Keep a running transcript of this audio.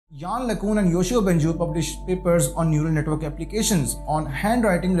Jan LeCun and Yoshio Bengio published papers on neural network applications on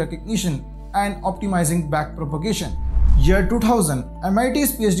handwriting recognition and optimizing backpropagation. Year 2000,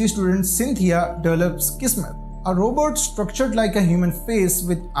 MIT's PhD student Cynthia develops Kismet, a robot structured like a human face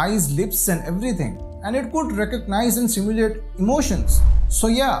with eyes, lips and everything, and it could recognize and simulate emotions. So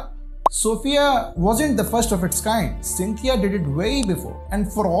yeah, Sophia wasn't the first of its kind. Cynthia did it way before. And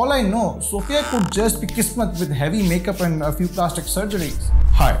for all I know, Sophia could just be Kismet with heavy makeup and a few plastic surgeries.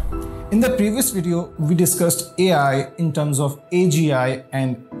 Hi, in the previous video, we discussed AI in terms of AGI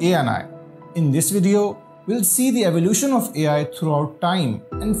and ANI. In this video, we'll see the evolution of AI throughout time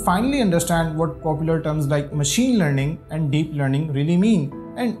and finally understand what popular terms like machine learning and deep learning really mean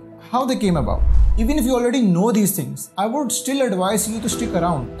and how they came about. Even if you already know these things, I would still advise you to stick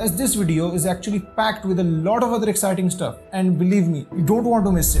around as this video is actually packed with a lot of other exciting stuff, and believe me, you don't want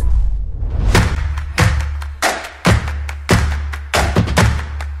to miss it.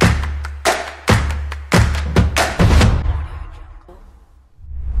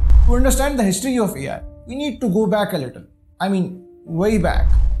 To understand the history of AI, we need to go back a little. I mean, way back.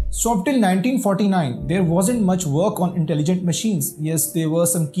 So up till 1949, there wasn't much work on intelligent machines. Yes, there were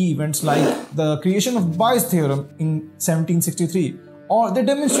some key events like the creation of Bayes' theorem in 1763 or the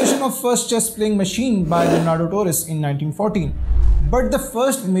demonstration of first chess playing machine by Leonardo Torres in 1914. But the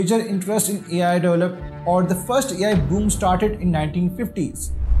first major interest in AI developed, or the first AI boom, started in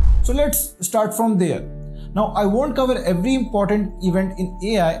 1950s. So let's start from there. Now I won't cover every important event in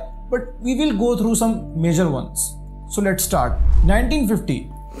AI, but we will go through some major ones. So let's start.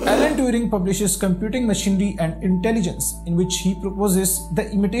 1950. Alan Turing publishes Computing Machinery and Intelligence, in which he proposes the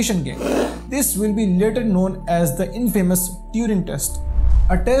imitation game. This will be later known as the infamous Turing test,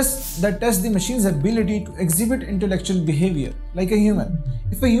 a test that tests the machine's ability to exhibit intellectual behavior like a human.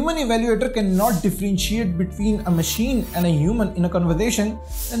 If a human evaluator cannot differentiate between a machine and a human in a conversation,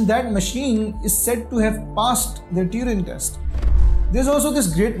 then that machine is said to have passed the Turing test. There's also this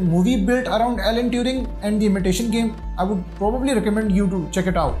great movie built around Alan Turing and the imitation game. I would probably recommend you to check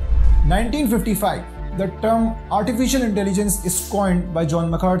it out. 1955. The term artificial intelligence is coined by John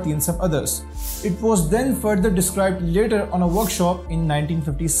McCarthy and some others. It was then further described later on a workshop in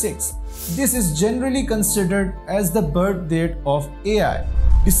 1956. This is generally considered as the birth date of AI.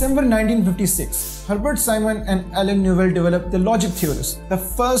 December 1956. Herbert Simon and Alan Newell developed the logic theorist, the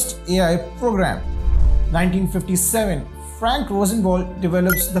first AI program. 1957. Frank Rosenwald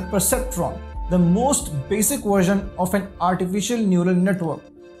develops the perceptron, the most basic version of an artificial neural network.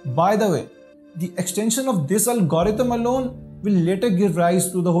 By the way, the extension of this algorithm alone will later give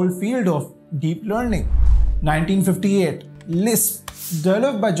rise to the whole field of deep learning. 1958. Lisp,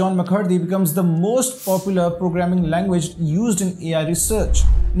 developed by John McCarthy, becomes the most popular programming language used in AI research.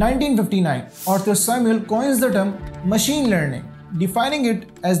 1959. Arthur Samuel coins the term machine learning, defining it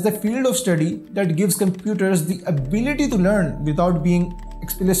as the field of study that gives computers the ability to learn without being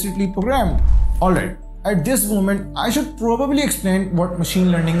explicitly programmed. Alright, at this moment, I should probably explain what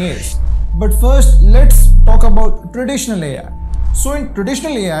machine learning is. But first, let's talk about traditional AI. So in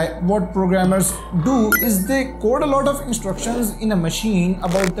traditional AI, what programmers do is they code a lot of instructions in a machine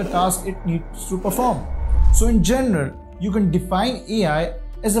about the task it needs to perform. So in general, you can define AI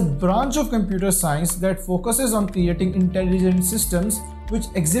as a branch of computer science that focuses on creating intelligent systems which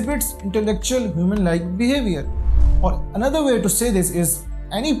exhibits intellectual human-like behavior. Or another way to say this is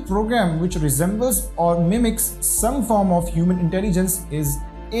any program which resembles or mimics some form of human intelligence is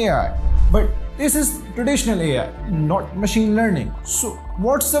AI. But this is traditional AI, not machine learning. So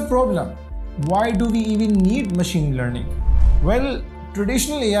what's the problem? Why do we even need machine learning? Well,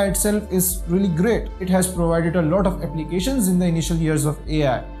 traditional AI itself is really great. It has provided a lot of applications in the initial years of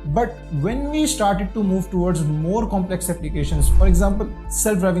AI. But when we started to move towards more complex applications, for example,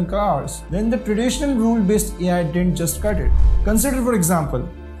 self-driving cars, then the traditional rule-based AI didn't just cut it. Consider, for example,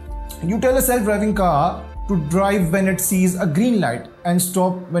 you tell a self-driving car to drive when it sees a green light and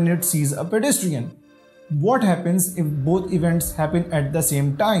stop when it sees a pedestrian. What happens if both events happen at the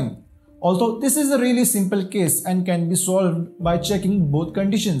same time? Although this is a really simple case and can be solved by checking both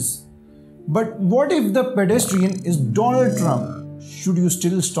conditions. But what if the pedestrian is Donald Trump? Should you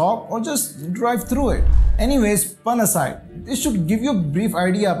still stop or just drive through it? Anyways, pun aside, this should give you a brief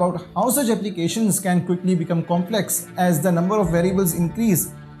idea about how such applications can quickly become complex as the number of variables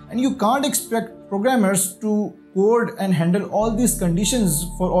increase, and you can't expect programmers to code and handle all these conditions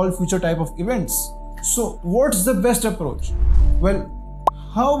for all future type of events. So what's the best approach? Well,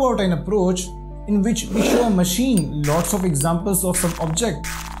 how about an approach in which we show a machine lots of examples of some object,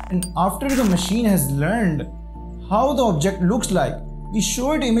 and after the machine has learned how the object looks like, we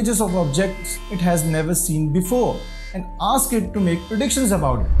show it images of objects it has never seen before. and ask it to make predictions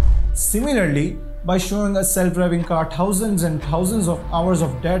about it. Similarly, by showing a self-driving car thousands and thousands of hours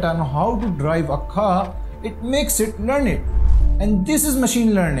of data on how to drive a car, it makes it learn it. And this is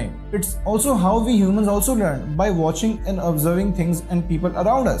machine learning. It's also how we humans also learn, by watching and observing things and people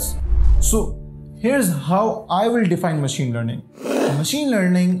around us. So here's how I will define machine learning. Machine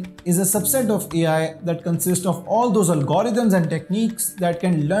learning is a subset of AI that consists of all those algorithms and techniques that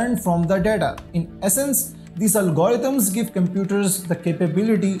can learn from the data. In essence, these algorithms give computers the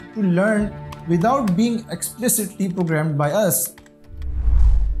capability to learn without being explicitly programmed by us.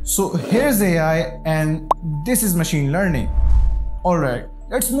 So here's AI and this is machine learning. Alright,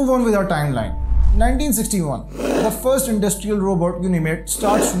 let's move on with our timeline. 1961, the first industrial robot Unimate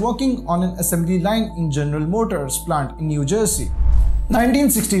starts working on an assembly line in General Motors plant in New Jersey.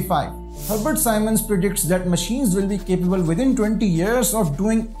 1965, Herbert Simons predicts that machines will be capable within 20 years of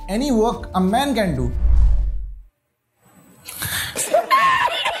doing any work a man can do.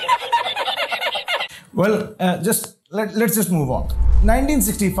 Well, let's just move on.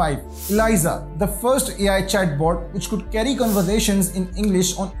 1965, Eliza, the first AI chatbot which could carry conversations in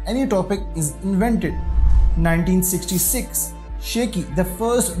English on any topic, is invented. 1966, Shaky, the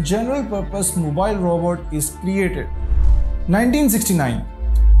first general-purpose mobile robot, is created. 1969.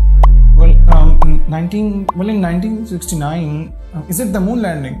 In 1969, is it the moon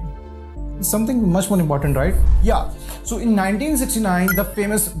landing? Something much more important, right? Yeah. So in 1969, the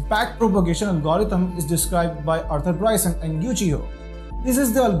famous backpropagation algorithm is described by Arthur Bryson and Yu Chi Ho. This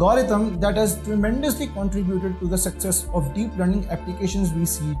is the algorithm that has tremendously contributed to the success of deep learning applications we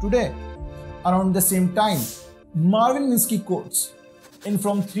see today. Around the same time, Marvin Minsky quotes, "In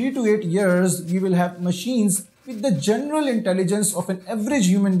from 3 to 8 years, we will have machines with the general intelligence of an average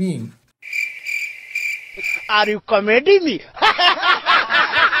human being." Are you comedy me?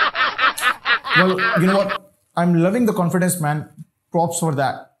 Well, you know what? I'm loving the confidence, man. Props for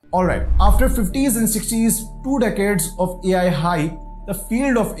that. Alright, after 50s and 60s, 2 decades of AI hype, the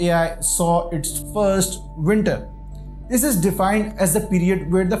field of AI saw its first winter. This is defined as the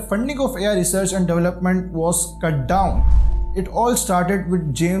period where the funding of AI research and development was cut down. It all started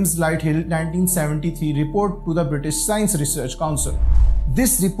with James Lighthill 1973 report to the British Science Research Council.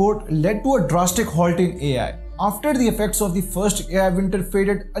 This report led to a drastic halt in AI. After the effects of the first AI winter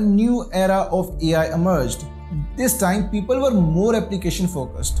faded, a new era of AI emerged. This time, people were more application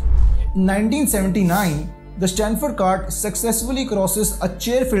focused. In 1979, the Stanford cart successfully crosses a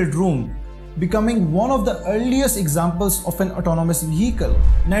chair-filled room, becoming one of the earliest examples of an autonomous vehicle.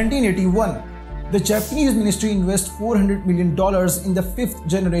 1981, the Japanese ministry invests $400 million in the 5th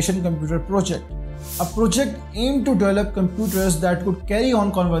generation computer project, a project aimed to develop computers that could carry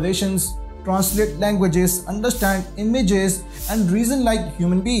on conversations, translate languages, understand images, and reason like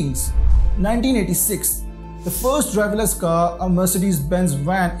human beings. 1986, the first driverless car, a Mercedes-Benz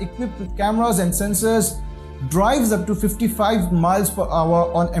van equipped with cameras and sensors, drives up to 55 miles per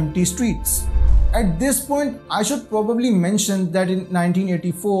hour on empty streets. At this point, I should probably mention that in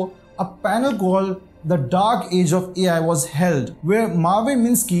 1984, a panel called The Dark Age of AI was held, where Marvin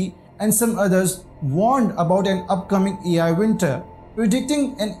Minsky and some others warned about an upcoming AI winter,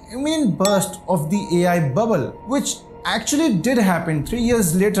 predicting an imminent burst of the AI bubble, which actually did happen 3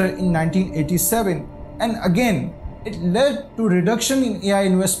 years later in 1987. And again, it led to reduction in AI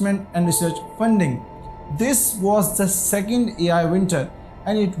investment and research funding. This was the second AI winter,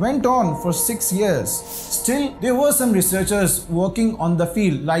 and it went on for 6 years. Still, there were some researchers working on the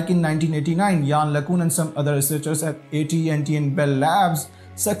field, like in 1989, Yann LeCun and some other researchers at AT&T and Bell Labs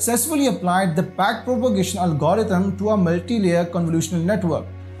successfully applied the backpropagation algorithm to a multi-layer convolutional network,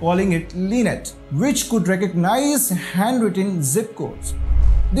 calling it LeNet, which could recognize handwritten zip codes.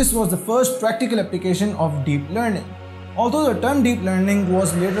 This was the first practical application of deep learning, although the term deep learning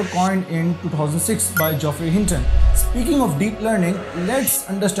was later coined in 2006 by Geoffrey Hinton. Speaking of deep learning, let's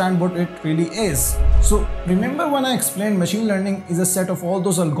understand what it really is. So remember when I explained machine learning is a set of all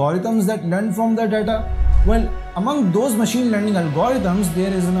those algorithms that learn from the data? Well, among those machine learning algorithms,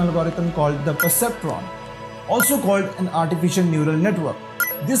 there is an algorithm called the perceptron, also called an artificial neural network.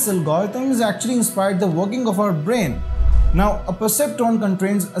 This algorithm is actually inspired the working of our brain. Now, a perceptron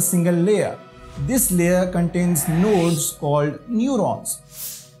contains a single layer. This layer contains nodes called neurons.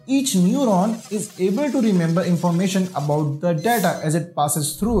 Each neuron is able to remember information about the data as it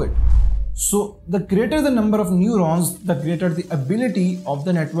passes through it. So, the greater the number of neurons, the greater the ability of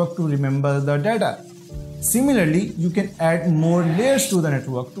the network to remember the data. Similarly, you can add more layers to the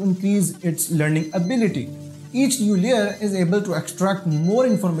network to increase its learning ability. Each new layer is able to extract more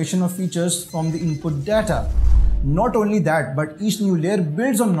information or features from the input data. Not only that, but each new layer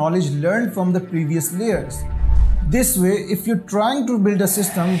builds on knowledge learned from the previous layers. This way, if you're trying to build a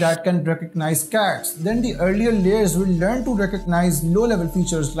system that can recognize cats, then the earlier layers will learn to recognize low-level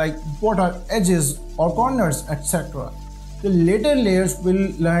features like what are edges or corners, etc. The later layers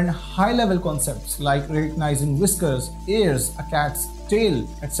will learn high-level concepts like recognizing whiskers, ears, a cat's tail,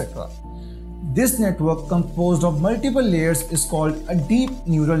 etc. This network composed of multiple layers is called a deep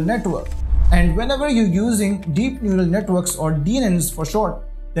neural network. And whenever you're using deep neural networks or DNNs for short,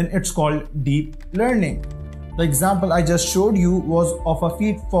 then it's called deep learning. The example I just showed you was of a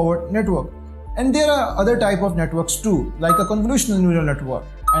feed-forward network. And there are other type of networks too, like a convolutional neural network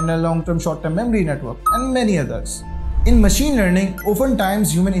and a long-term short-term memory network and many others. In machine learning,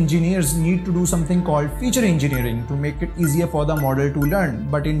 oftentimes human engineers need to do something called feature engineering to make it easier for the model to learn.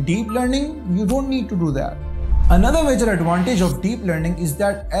 But in deep learning, you don't need to do that. Another major advantage of deep learning is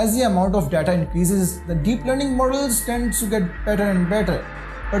that as the amount of data increases, the deep learning models tend to get better and better.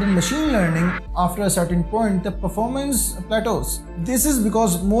 But in machine learning, after a certain point, the performance plateaus. This is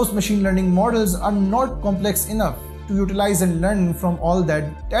because most machine learning models are not complex enough to utilize and learn from all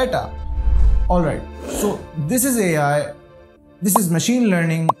that data. Alright, so this is AI, this is machine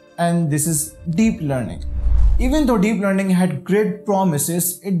learning, and this is deep learning. Even though deep learning had great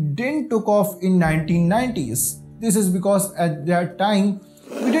promises, it didn't take off in 1990s. This is because at that time,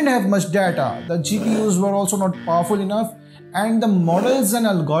 we didn't have much data. The GPUs were also not powerful enough, and the models and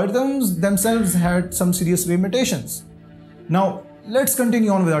algorithms themselves had some serious limitations. Now, let's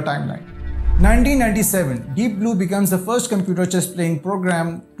continue on with our timeline. 1997, Deep Blue becomes the first computer chess playing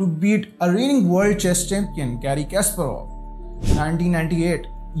program to beat a reigning world chess champion, Garry Kasparov. 1998,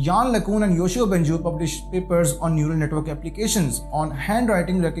 Yann LeCun and Yoshio Bengio published papers on neural network applications on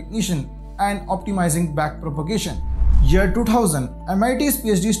handwriting recognition and optimizing backpropagation. Year 2000, MIT's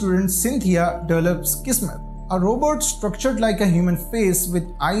PhD student Cynthia develops Kismet, a robot structured like a human face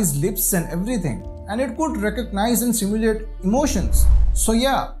with eyes, lips and everything, and it could recognize and simulate emotions. So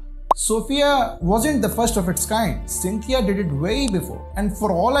yeah, Sophia wasn't the first of its kind. Cynthia did it way before. And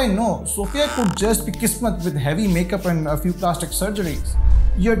for all I know, Sophia could just be Kismet with heavy makeup and a few plastic surgeries.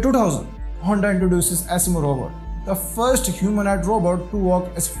 Year 2000, Honda introduces Asimo Robot, the first humanoid robot to walk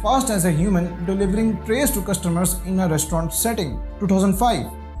as fast as a human, delivering trays to customers in a restaurant setting. 2005,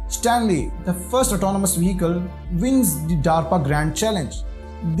 Stanley, the first autonomous vehicle, wins the DARPA Grand Challenge.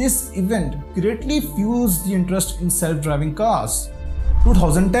 This event greatly fuels the interest in self-driving cars.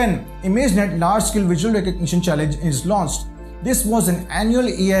 2010, ImageNet Large-Scale Visual Recognition Challenge is launched. This was an annual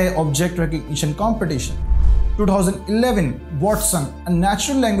AI object recognition competition. 2011, Watson, a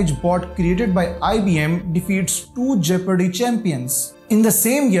natural language bot created by IBM, defeats two Jeopardy champions. In the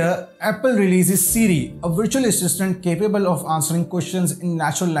same year, Apple releases Siri, a virtual assistant capable of answering questions in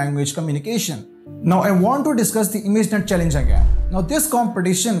natural language communication. Now I want to discuss the ImageNet Challenge again. Now this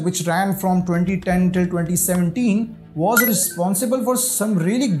competition, which ran from 2010 till 2017, was responsible for some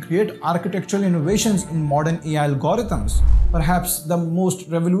really great architectural innovations in modern AI algorithms. Perhaps the most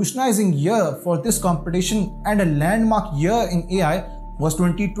revolutionizing year for this competition and a landmark year in AI was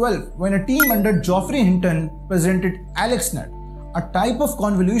 2012, when a team under Geoffrey Hinton presented AlexNet, a type of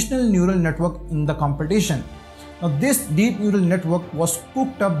convolutional neural network in the competition. Now this deep neural network was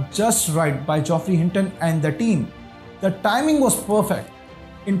cooked up just right by Geoffrey Hinton and the team. The timing was perfect.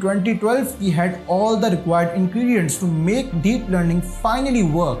 In 2012, we had all the required ingredients to make deep learning finally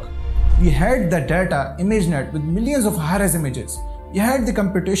work. We had the data, ImageNet, with millions of high-res images. We had the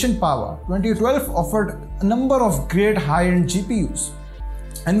computation power. 2012 offered a number of great high-end GPUs.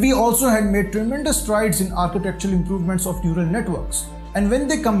 And we also had made tremendous strides in architectural improvements of neural networks. And when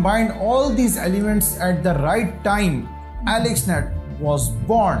they combined all these elements at the right time, AlexNet was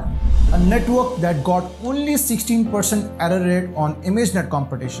born. A network that got only 16% error rate on ImageNet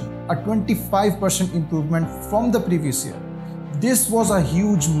competition, a 25% improvement from the previous year. This was a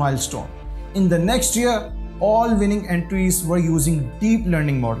huge milestone. In the next year, all winning entries were using deep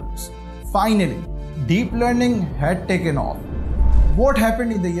learning models. Finally, deep learning had taken off. What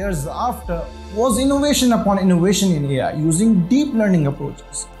happened in the years after was innovation upon innovation in AI using deep learning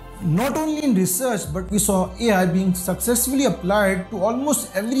approaches. Not only in research, but we saw AI being successfully applied to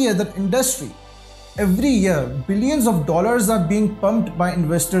almost every other industry. Every year, billions of dollars are being pumped by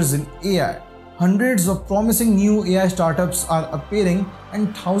investors in AI. Hundreds of promising new AI startups are appearing,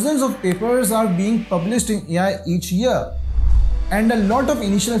 and thousands of papers are being published in AI each year. And a lot of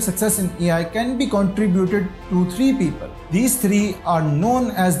initial success in AI can be contributed to three people. These three are known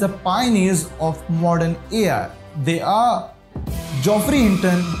as the pioneers of modern AI. They are Geoffrey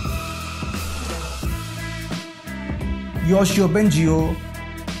Hinton, Yoshio Bengio,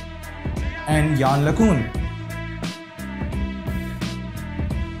 and Yann LeCun.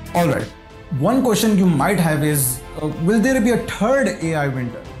 Alright, one question you might have is, Will there be a third AI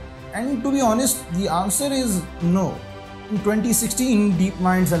winter? And to be honest, the answer is no. In 2016,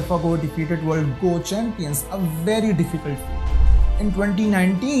 DeepMind's AlphaGo defeated World Go champions, a very difficult feat. In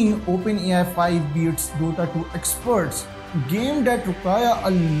 2019, OpenAI 5 beats Dota 2 experts, game that require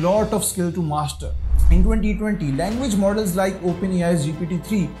a lot of skill to master. In 2020, language models like OpenAI's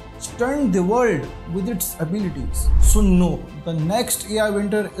GPT-3 stunned the world with its abilities. So no, the next AI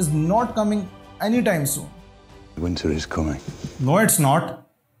winter is not coming anytime soon. Winter is coming. No, it's not.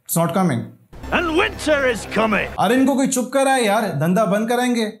 It's not coming. And winter is coming. अरे इनको कोई चुप करा है यार, धंधा बंद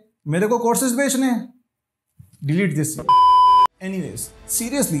कराएंगे, मेरे को कोर्सेज बेचने हैं. Delete this. Anyways,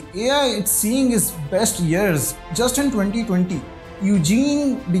 seriously, AI it's seeing its best years. Just in 2020,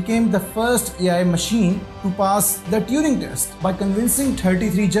 Eugene became the first AI machine to pass the Turing test by convincing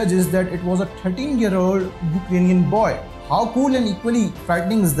 33 judges that it was a 13-year-old Ukrainian boy. How cool and equally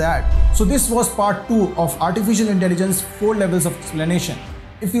frightening is that? So this was part 2 of Artificial Intelligence 4 Levels of Explanation.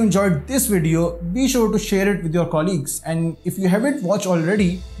 If you enjoyed this video, be sure to share it with your colleagues, and if you haven't watched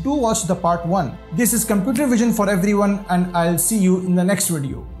already, do watch the part 1. This is Computer Vision for Everyone, and I'll see you in the next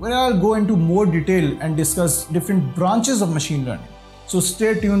video, where I'll go into more detail and discuss different branches of machine learning. So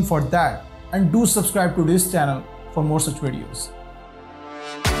stay tuned for that, and do subscribe to this channel for more such videos.